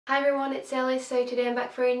Hi everyone, it's Ellie. So today I'm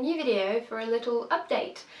back for a new video for a little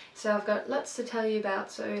update. So I've got lots to tell you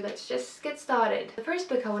about, so let's just get started. The first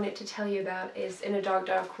book I wanted to tell you about is In a Dark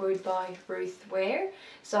Dark Wood by Ruth Ware.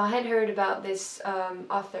 So I had heard about this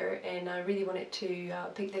author and I really wanted to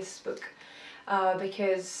pick this book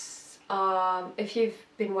because if you've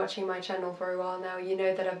been watching my channel for a while now, you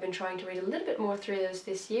know that I've been trying to read a little bit more thrillers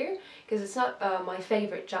this year because it's not my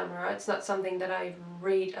favourite genre. It's not something that I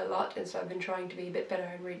read a lot, and so I've been trying to be a bit better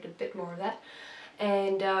and read a bit more of that.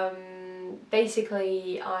 And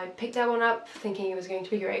basically I picked that one up thinking it was going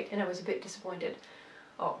to be great, and I was a bit disappointed.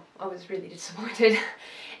 Oh, I was really disappointed.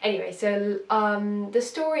 Anyway, so the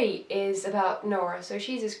story is about Nora. So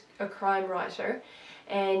she's a crime writer,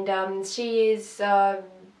 and she is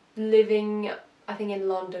living, I think, in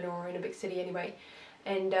London or in a big city anyway,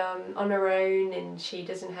 and on her own, and she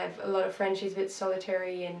doesn't have a lot of friends. She's a bit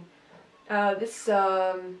solitary, and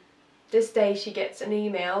this day she gets an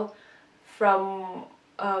email from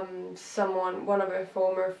one of her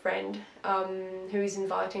former friend who is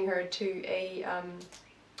inviting her to a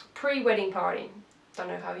pre-wedding party. Don't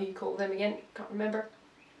know how you call them again, can't remember.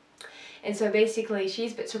 And so basically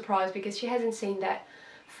she's a bit surprised because she hasn't seen that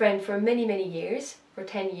friend for many years, for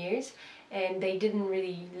 10 years, and they didn't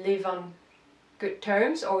really live on good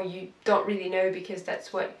terms, or you don't really know because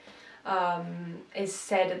that's what is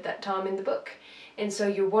said at that time in the book. And so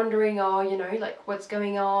you're wondering, oh, you know, like what's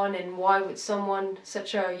going on, and why would someone,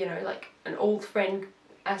 such a, you know, like an old friend,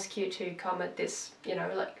 ask you to come at this, you know,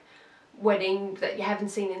 like wedding that you haven't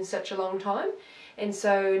seen in such a long time. And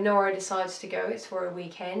so Nora decides to go. It's for a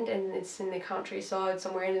weekend and it's in the countryside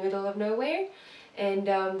somewhere in the middle of nowhere, and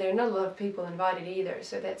there are not a lot of people invited either,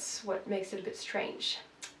 so that's what makes it a bit strange.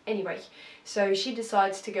 Anyway, so she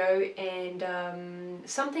decides to go, and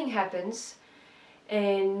something happens,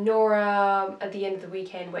 and Nora at the end of the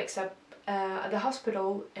weekend wakes up at the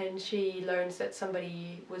hospital, and she learns that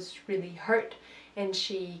somebody was really hurt and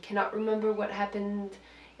she cannot remember what happened.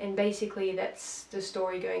 And basically that's the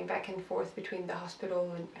story, going back and forth between the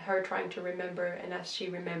hospital and her trying to remember, and as she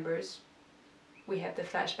remembers we have the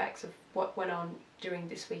flashbacks of what went on during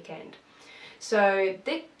this weekend. So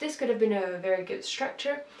this could have been a very good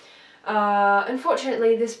structure.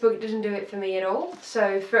 Unfortunately this book didn't do it for me at all.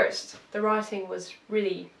 So first, the writing was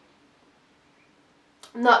really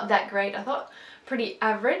not that great. I thought pretty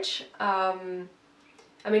average. I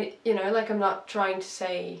mean, you know, like I'm not trying to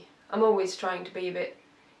say, I'm always trying to be a bit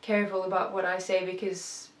careful about what I say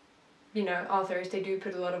because, you know, authors, they do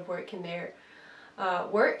put a lot of work in their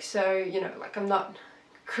work, so, you know, like I'm not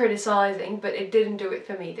criticizing, but it didn't do it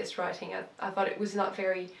for me, this writing. I thought it was not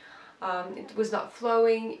very, it was not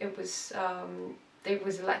flowing, it was, there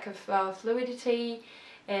was a lack of fluidity,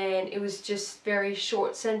 and it was just very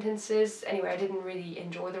short sentences. Anyway, I didn't really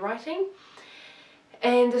enjoy the writing.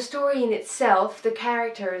 And the story in itself, the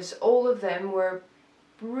characters, all of them were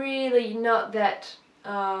really not that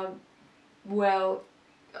well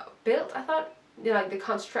built, I thought. You know, like the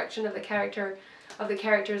construction of the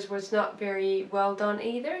characters was not very well done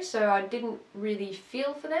either, so I didn't really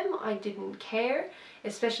feel for them. I didn't care,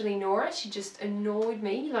 especially Nora. She just annoyed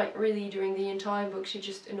me, like really during the entire book she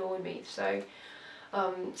just annoyed me. So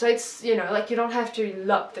so it's, you know, like you don't have to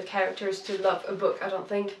love the characters to love a book, I don't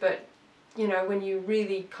think, but you know, when you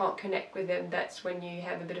really can't connect with them, that's when you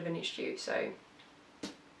have a bit of an issue. So,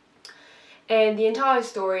 and the entire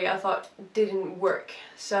story I thought didn't work,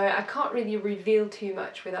 so I can't really reveal too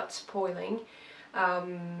much without spoiling,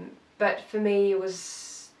 but for me it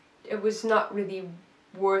was not really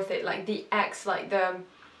worth it. Like the acts, like the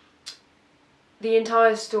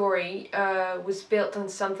entire story was built on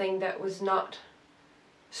something that was not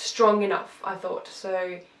strong enough, I thought.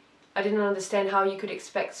 So I didn't understand how you could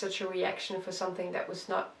expect such a reaction for something that was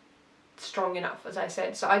not strong enough, as I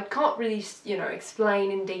said. So I can't really, you know,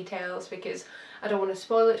 explain in details because I don't want to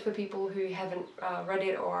spoil it for people who haven't read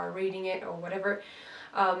it or are reading it or whatever.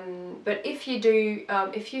 But if you do,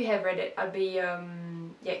 if you have read it, I'd be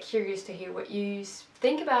yeah, curious to hear what you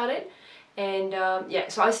think about it. And yeah,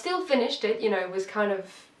 so I still finished it. You know, it was kind of,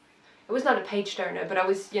 it was not a page turner, but I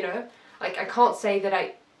was, you know, like I can't say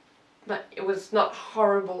that it was not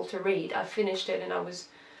horrible to read. I finished it and I was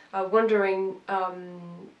wondering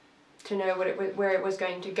to know where it was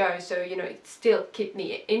going to go, so, you know, it still kept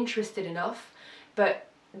me interested enough, but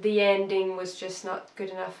the ending was just not good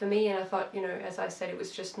enough for me, and I thought, you know, as I said, it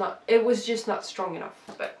was just not strong enough.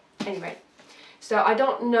 But anyway, so I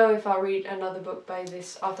don't know if I'll read another book by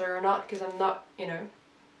this author or not, because I'm not, you know,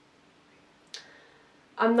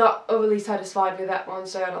 I'm not overly satisfied with that one,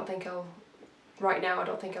 so I don't think I'll, right now I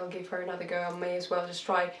don't think I'll give her another go. I may as well just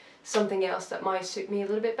try something else that might suit me a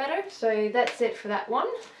little bit better. So that's it for that one.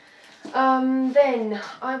 Then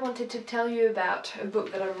I wanted to tell you about a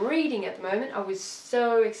book that I'm reading at the moment. I was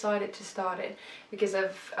so excited to start it because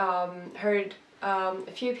I've heard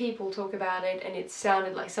a few people talk about it and it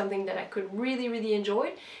sounded like something that I could really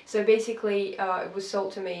enjoy. So basically it was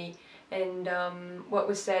sold to me, and what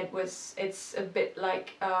was said was it's a bit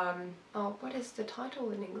like, oh, what is the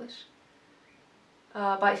title in English?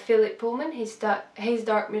 By Philip Pullman, His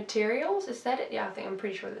Dark Materials, is that it? Yeah, I'm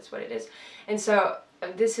pretty sure that's what it is. And so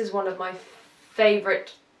this is one of my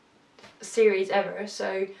favourite series ever,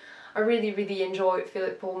 so I really enjoy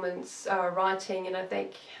Philip Pullman's writing, and I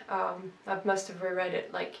think I must have reread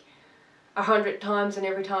it like 100 times, and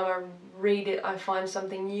every time I read it I find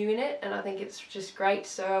something new in it, and I think it's just great.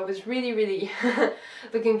 So I was really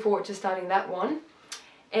looking forward to starting that one.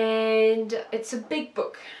 And it's a big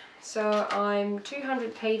book, so I'm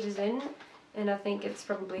 200 pages in, and I think it's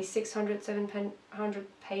probably 600, 700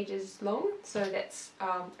 pages long. So that's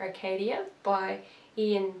Arcadia by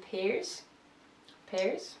Iain Pears.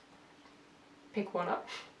 Pears? Pick one up.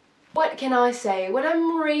 What can I say? When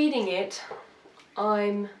I'm reading it,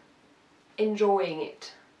 I'm enjoying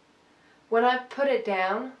it. When I put it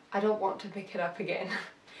down, I don't want to pick it up again.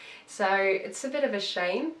 So it's a bit of a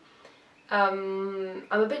shame. I'm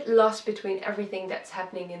a bit lost between everything that's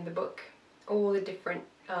happening in the book, all the different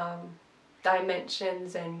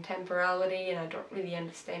dimensions and temporality, and I don't really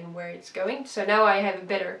understand where it's going. So now I have a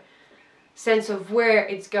better sense of where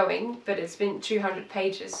it's going, but it's been 200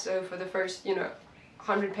 pages, so for the first,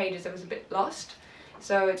 100 pages I was a bit lost.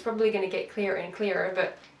 So it's probably going to get clearer and clearer,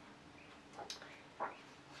 but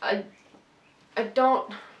I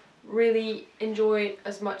don't really enjoy it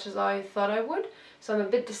as much as I thought I would. So I'm a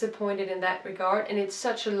bit disappointed in that regard, and it's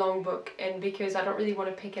such a long book, and because I don't really want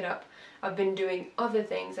to pick it up, I've been doing other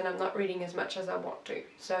things and I'm not reading as much as I want to.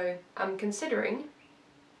 So I'm considering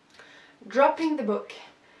dropping the book,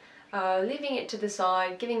 leaving it to the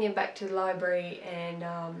side, giving it back to the library, and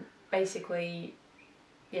basically,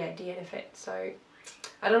 yeah, DNF it. So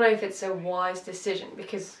I don't know if it's a wise decision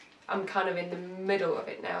because I'm kind of in the middle of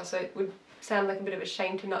it now, so it would sound like a bit of a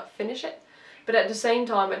shame to not finish it. But at the same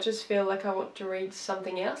time, I just feel like I want to read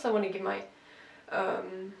something else. I want to give my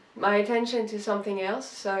my attention to something else.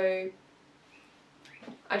 So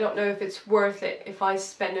I don't know if it's worth it if I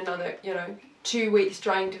spend another, 2 weeks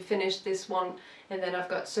trying to finish this one, and then I've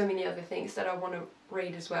got so many other things that I want to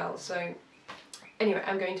read as well. So anyway,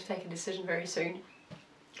 I'm going to take a decision very soon.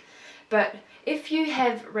 But if you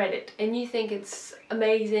have read it and you think it's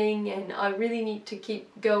amazing and I really need to keep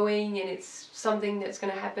going and it's something that's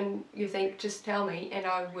going to happen, you think, just tell me and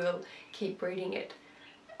I will keep reading it.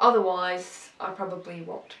 Otherwise, I probably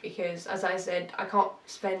won't, because as I said, I can't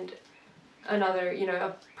spend another,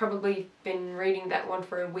 I've probably been reading that one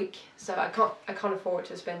for a week, so I can't afford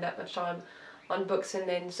to spend that much time on books and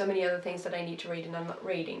then so many other things that I need to read and I'm not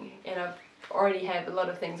reading, and I've already have a lot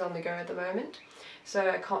of things on the go at the moment. So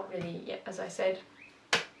I can't really, yeah, as I said.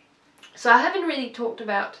 So I haven't really talked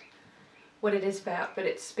about what it is about, but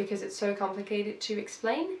it's because it's so complicated to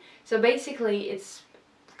explain. So basically it's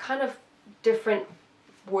kind of different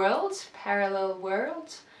worlds, parallel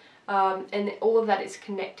worlds, and all of that is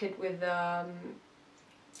connected with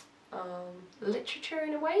literature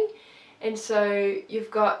in a way. And so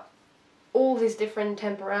you've got all these different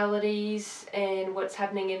temporalities and what's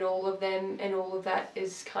happening in all of them, and all of that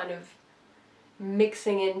is kind of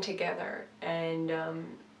mixing in together, and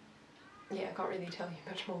yeah, I can't really tell you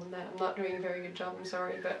much more than that. I'm not doing a very good job, I'm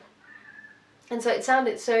sorry, but... And so it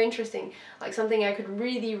sounded so interesting, like something I could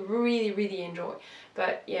really enjoy,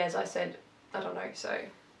 but yeah, as I said, I don't know, so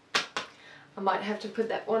I might have to put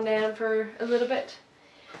that one down for a little bit.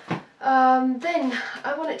 Then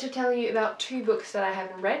I wanted to tell you about 2 books that I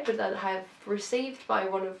haven't read but that I have received by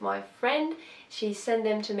one of my friends. She sent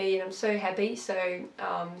them to me and I'm so happy. So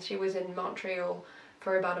she was in Montreal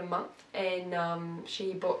for about a month, and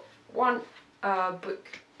she bought one book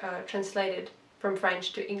translated from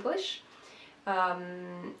French to English,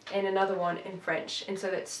 and another one in French, and so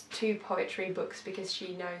that's 2 poetry books because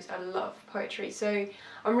she knows I love poetry. So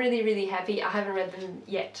I'm really happy. I haven't read them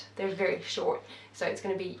yet, they're very short, so it's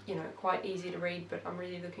going to be, quite easy to read, but I'm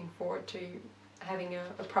really looking forward to having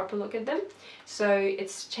a proper look at them. So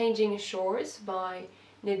it's Changing Shores by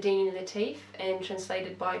Nadine Ltaif and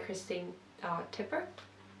translated by Christine Tipper.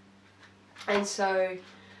 And so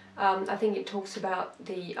I think it talks about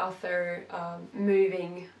the author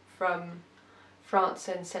moving from France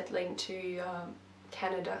and settling to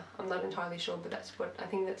Canada. I'm not entirely sure, but I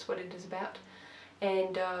think that's what it is about.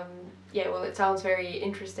 And yeah, well, it sounds very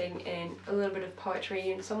interesting and a little bit of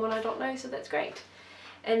poetry and someone I don't know, so that's great.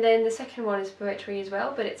 And then the second one is poetry as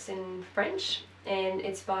well, but it's in French, and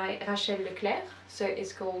it's by Leclerc, so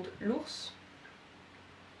it's called L'Ours.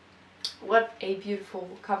 What a beautiful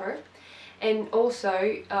cover. And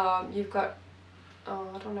also you've got,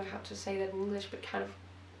 I don't know how to say that in English, but kind of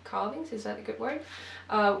carvings, is that a good word?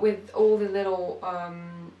 With all the little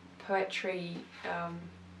poetry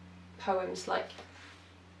poems like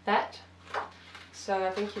that. So I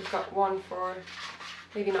think you've got one for,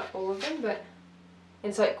 maybe not all of them, but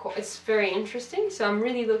it's very interesting. So I'm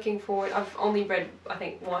really looking forward. I've only read, I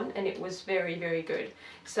think, one, and it was very, very good.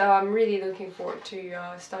 So I'm really looking forward to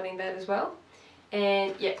starting that as well.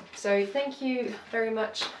 And yeah, so thank you very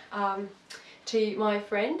much to my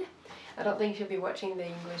friend. I don't think she'll be watching the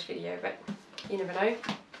English video, but you never know.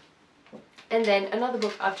 And then another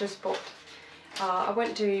book I've just bought. I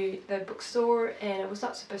went to the bookstore and I was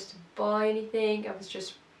not supposed to buy anything. I was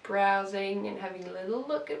just browsing and having a little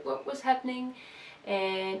look at what was happening.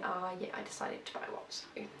 And yeah, I decided to buy one, so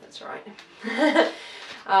that's alright.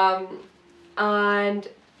 And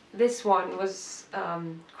this one was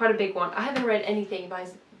quite a big one. I haven't read anything by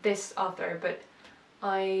this author, but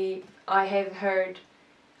I have heard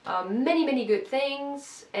many good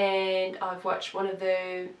things, and I've watched one of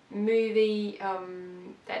the movie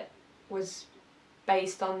that was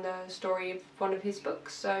based on the story of one of his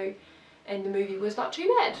books, so, and the movie was not too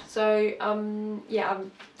bad. So yeah, I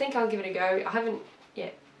think I'll give it a go. I haven't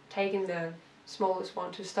yet taken the smallest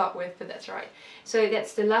one to start with, but that's right. So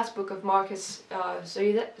that's the last book of Markus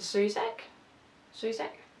Zusak,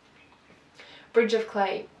 Bridge of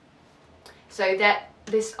Clay. So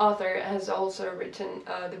this author has also written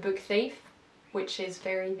the book Thief, which is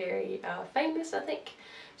very famous, I think.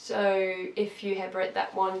 So if you have read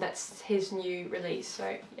that one, that's his new release.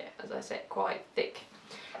 So yeah, as I said, quite thick.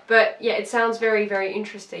 But yeah, it sounds very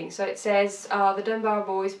interesting. So it says, the Dunbar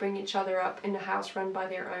boys bring each other up in a house run by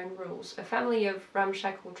their own rules. A family of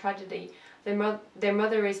ramshackle tragedy. Their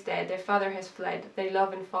mother is dead, their father has fled. They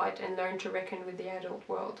love and fight and learn to reckon with the adult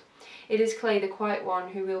world. It is Clay, the quiet one,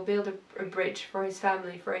 who will build a bridge for his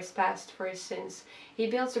family, for his past, for his sins. He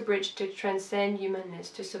builds a bridge to transcend humanness,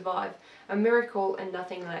 to survive. A miracle and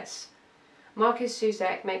nothing less. Markus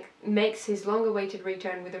Zusak makes his long-awaited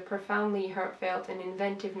return with a profoundly heartfelt and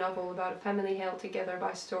inventive novel about a family held together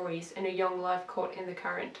by stories and a young life caught in the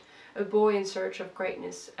current. A boy in search of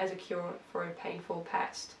greatness as a cure for a painful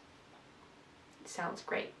past. It sounds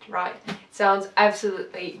great, right? It sounds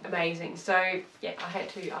absolutely amazing. So yeah, I had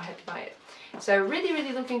to buy it. So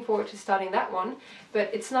really looking forward to starting that one. But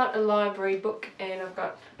it's not a library book, and I've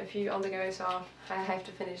got a few on the go, so I have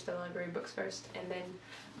to finish the library books first, and then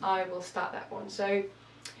I will start that one. So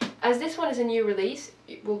as this one is a new release,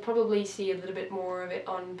 we'll probably see a little bit more of it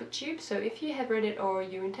on BookTube. So if you have read it or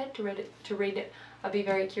you intend to read it, I'll be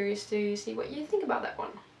very curious to see what you think about that one.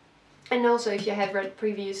 And also if you have read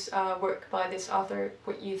previous work by this author,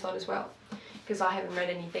 what you thought as well, because I haven't read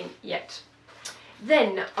anything yet.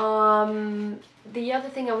 Then the other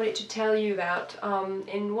thing I wanted to tell you about,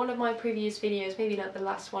 in one of my previous videos, maybe not the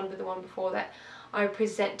last one but the one before that, I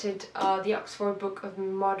presented the Oxford Book of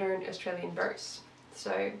Modern Australian Verse.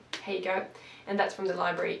 So here you go, and that's from the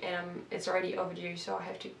library, and it's already overdue, so I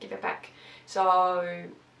have to give it back. So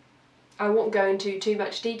I won't go into too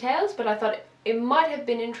much details, but I thought it might have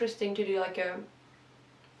been interesting to do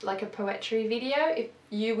like a poetry video if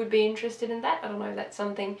you would be interested in that. I don't know if that's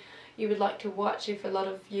something you would like to watch, if a lot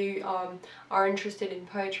of you are interested in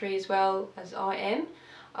poetry as well as I am.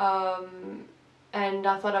 And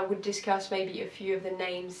I thought I would discuss maybe a few of the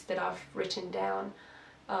names that I've written down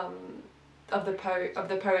of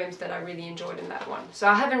the poems that I really enjoyed in that one. So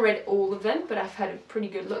I haven't read all of them, but I've had a pretty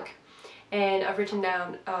good look. And I've written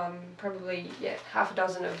down probably half a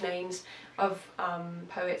dozen of names of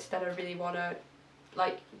poets that I really want to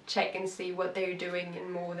like check and see what they're doing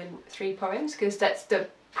in more than 3 poems, because that's the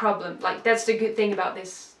problem. Like, that's the good thing about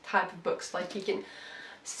this type of books. Like, you can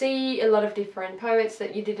see a lot of different poets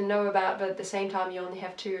that you didn't know about, but at the same time you only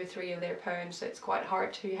have 2 or 3 of their poems, so it's quite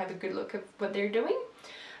hard to have a good look at what they're doing.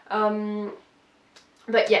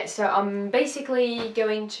 But yeah, so I'm basically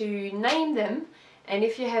going to name them, and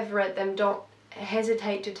if you have read them, don't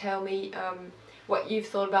hesitate to tell me what you've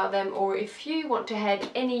thought about them, or if you want to add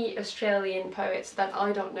any Australian poets that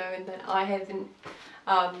I don't know and that I haven't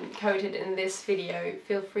quoted in this video,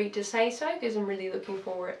 feel free to say so, because I'm really looking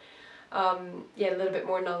forward a little bit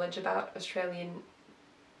more knowledge about Australian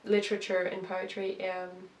literature and poetry,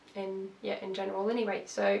 and yeah, in general anyway.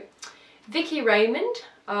 So Vicky Raymond,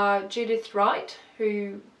 Judith Wright,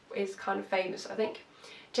 who is kind of famous I think,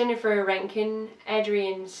 Jennifer Rankin,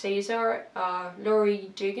 Adrian Caesar,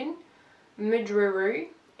 Laurie Dugan, Mudrooroo,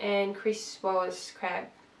 and Wallace Crabbe.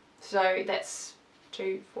 So that's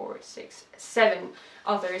 2, 4, 6, 7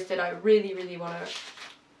 others that I really want to...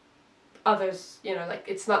 Others, you know, like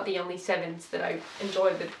it's not the only 7s that I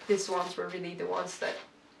enjoy, but these ones were really the ones that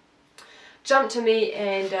jumped to me,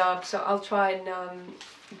 and so I'll try and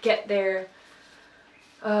get their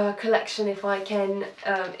collection if I can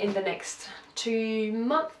in the next 2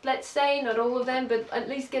 months, let's say. Not all of them, but at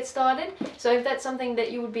least get started. So if that's something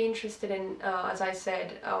that you would be interested in, as I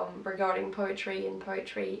said, regarding poetry and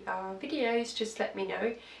poetry videos, just let me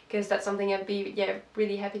know, because that's something I'd be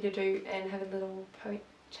really happy to do and have a little poet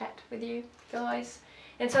chat with you guys.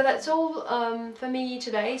 And so that's all for me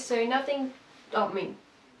today. So nothing, I mean,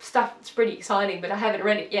 stuff's pretty exciting, but I haven't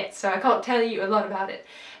read it yet, so I can't tell you a lot about it.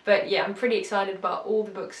 But yeah, I'm pretty excited about all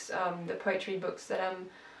the books, the poetry books that I'm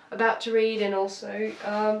about to read, and also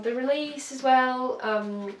the release as well.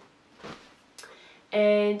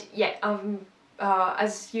 And yeah,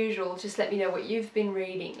 as usual, just let me know what you've been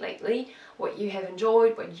reading lately, what you have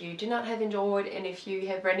enjoyed, what you do not have enjoyed, and if you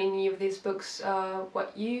have read any of these books,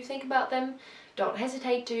 what you think about them. Don't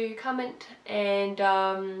hesitate to comment, and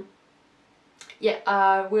yeah,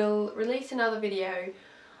 I will release another video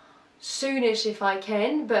soonish if I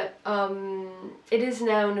can, but it is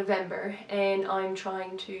now November and I'm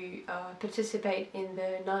trying to participate in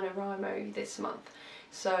the NaNoWriMo this month.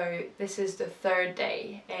 So this is the 3rd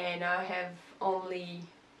day and I have only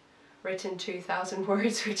written 2,000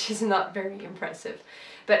 words, which is not very impressive.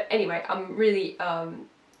 But anyway, I'm really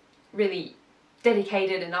really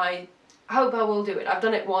dedicated, and I hope I will do it. I've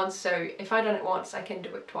done it once, so if I've done it once I can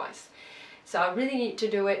do it twice. So I really need to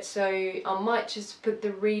do it, so I might just put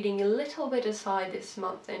the reading a little bit aside this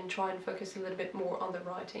month and try and focus a little bit more on the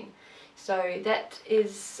writing. So that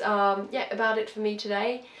is yeah, about it for me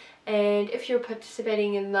today. And if you're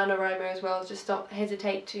participating in NaNoWriMo as well, just don't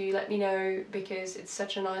hesitate to let me know, because it's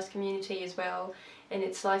such a nice community as well, and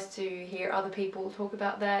it's nice to hear other people talk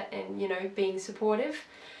about that and, you know, being supportive.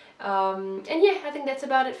 And yeah, I think that's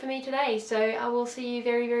about it for me today, so I will see you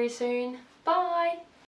very soon. Bye!